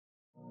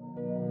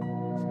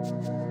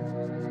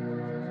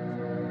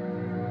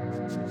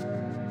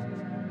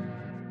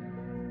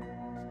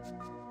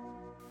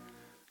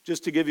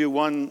Just to give you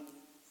one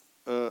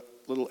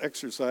little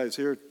exercise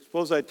here,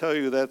 suppose I tell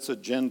you that's a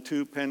Gen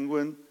 2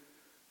 penguin,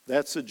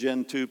 that's a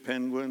Gen 2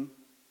 penguin,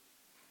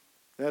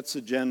 that's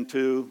a Gen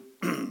 2,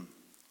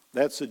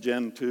 that's a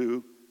Gen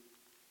 2.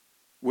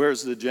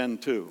 Where's the Gen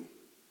 2?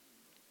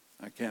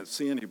 I can't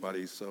see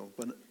anybody,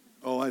 but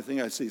I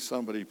think I see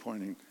somebody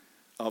pointing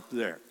up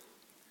there.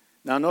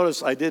 Now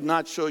notice I did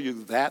not show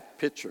you that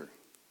picture.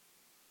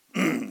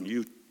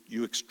 You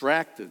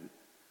extracted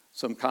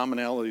some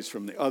commonalities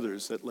from the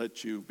others that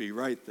let you be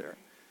right there.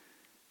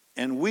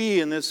 And we,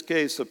 in this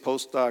case, a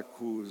postdoc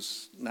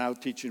who's now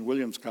teaching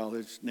Williams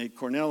College, Nate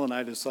Cornell, and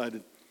I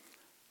decided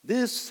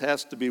this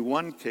has to be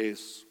one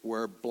case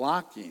where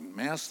blocking,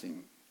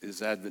 massing,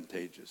 is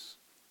advantageous.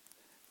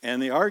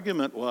 And the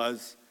argument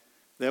was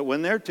that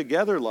when they're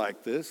together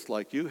like this,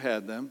 like you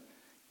had them,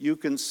 you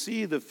can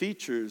see the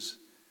features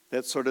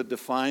that sort of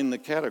define the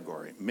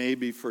category.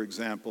 Maybe, for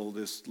example,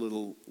 this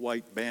little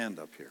white band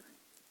up here.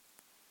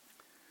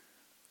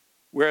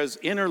 Whereas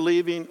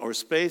interleaving or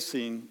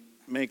spacing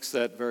makes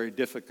that very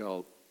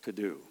difficult to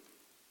do.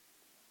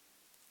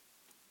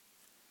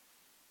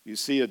 You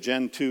see a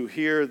Gen 2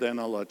 here, then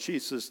a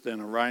Lachesis, then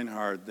a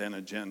Reinhard, then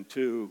a Gen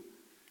 2,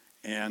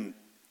 and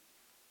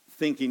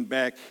thinking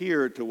back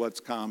here to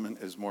what's common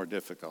is more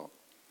difficult.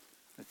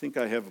 I think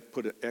I have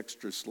put an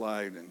extra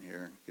slide in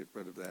here, get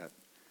rid of that.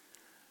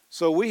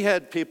 So we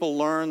had people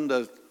learn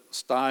the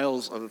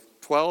styles of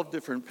 12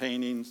 different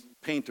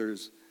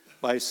painters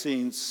by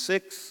seeing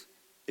 6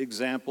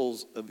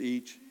 examples of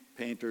each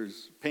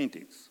painter's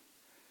paintings.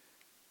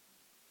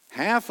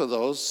 Half of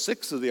those,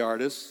 6 of the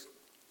artists,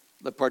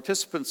 the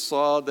participants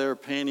saw their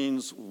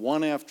paintings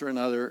one after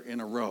another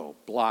in a row,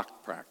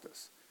 block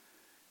practice.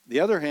 The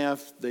other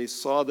half, they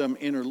saw them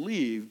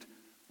interleaved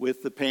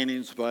with the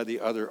paintings by the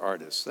other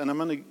artists. And I'm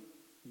going to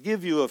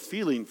give you a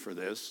feeling for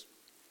this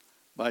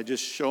by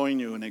just showing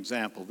you an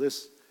example.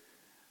 This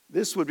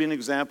would be an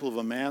example of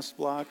a mass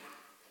block.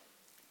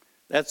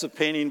 That's a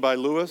painting by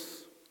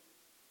Lewis.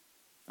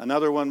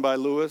 Another one by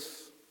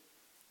Lewis.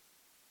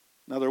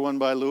 Another one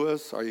by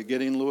Lewis. Are you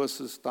getting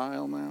Lewis's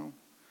style now?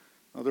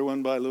 Another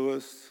one by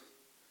Lewis.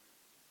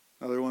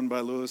 Another one by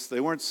Lewis. They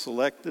weren't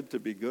selected to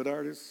be good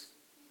artists.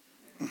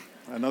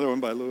 Another one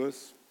by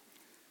Lewis.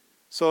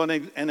 So in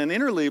an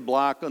interleave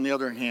block, on the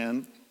other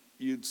hand,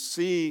 you'd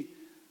see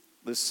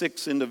the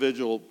 6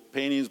 individual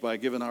paintings by a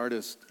given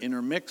artist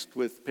intermixed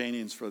with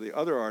paintings for the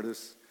other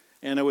artists,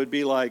 and it would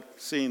be like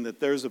seeing that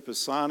there's a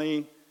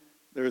Pisani,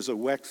 there's a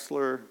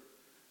Wexler,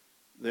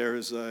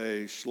 there's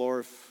a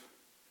Schlorf,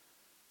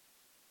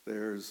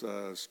 there's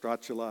a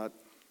Straccialat,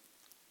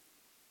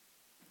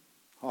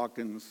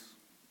 Hawkins,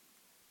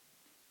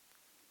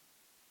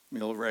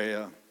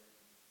 Milrea.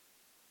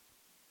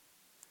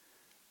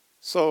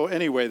 So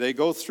anyway, they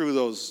go through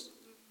those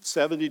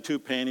 72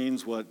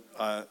 paintings.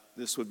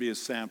 This would be a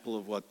sample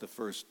of what the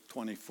first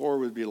 24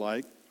 would be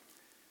like.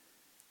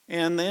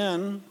 And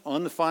then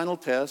on the final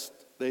test,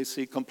 they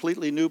see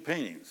completely new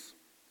paintings.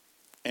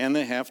 And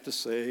they have to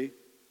say,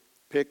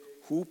 pick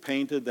who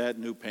painted that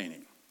new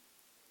painting.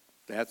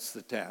 That's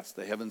the task.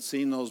 They haven't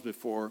seen those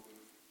before.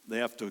 They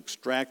have to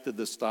extract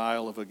the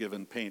style of a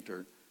given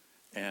painter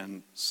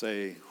and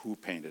say who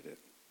painted it.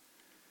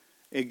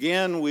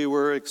 Again, we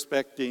were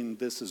expecting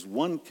this is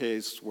one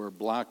case where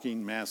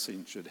blocking,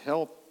 massing should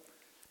help,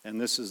 and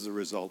this is the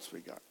results we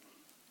got.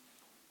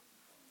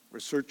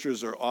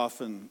 Researchers are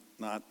often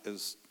not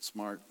as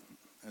smart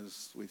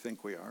as we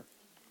think we are.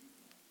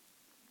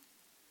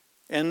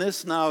 And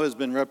this now has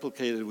been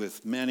replicated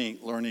with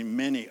learning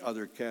many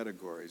other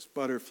categories: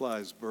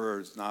 butterflies,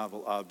 birds,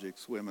 novel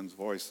objects, women's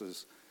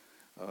voices,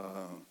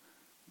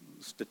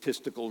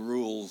 statistical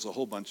rules, a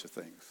whole bunch of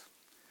things.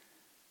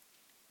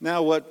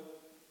 Now, what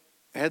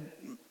had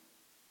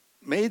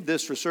made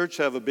this research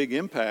have a big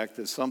impact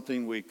is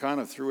something we kind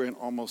of threw in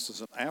almost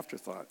as an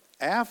afterthought.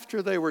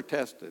 After they were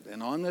tested,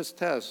 and on this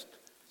test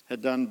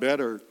had done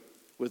better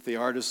with the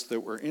artists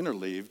that were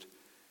interleaved,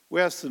 we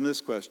asked them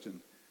this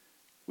question: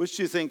 which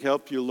do you think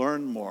helped you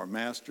learn more,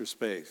 massed or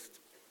spaced?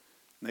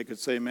 And they could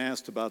say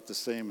massed about the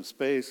same as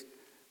spaced.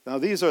 Now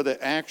these are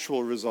the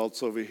actual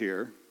results over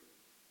here,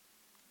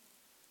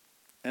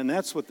 and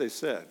that's what they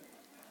said.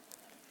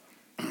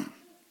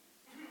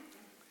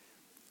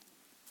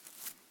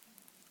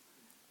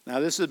 Now,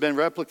 this has been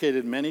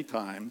replicated many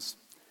times,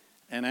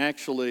 and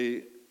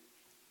actually,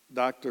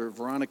 Dr.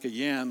 Veronica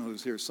Yan,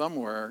 who's here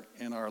somewhere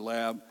in our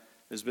lab,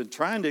 has been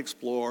trying to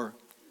explore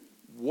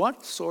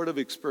what sort of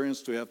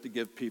experience do we have to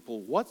give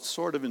people, what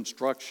sort of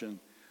instruction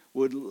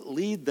would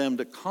lead them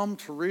to come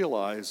to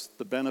realize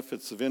the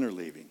benefits of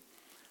interleaving.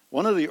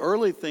 One of the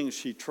early things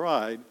she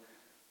tried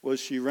was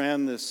she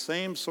ran this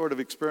same sort of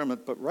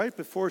experiment, but right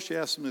before she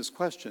asked them this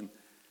question,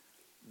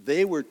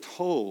 they were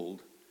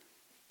told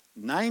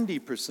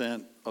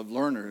 90% of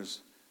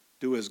learners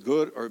do as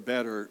good or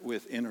better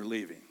with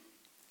interleaving.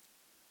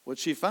 What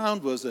she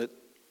found was that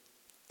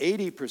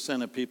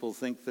 80% of people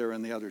think they're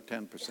in the other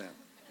 10%.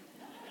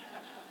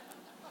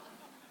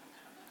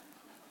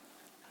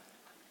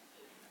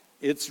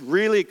 It's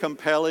really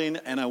compelling,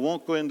 and I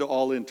won't go into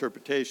all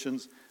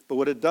interpretations, but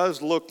what it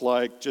does look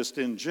like, just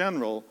in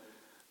general,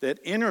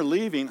 that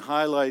interleaving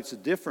highlights a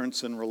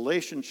difference in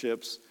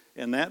relationships,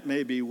 and that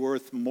may be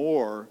worth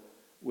more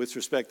with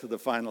respect to the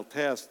final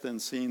test than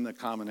seeing the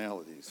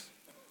commonalities.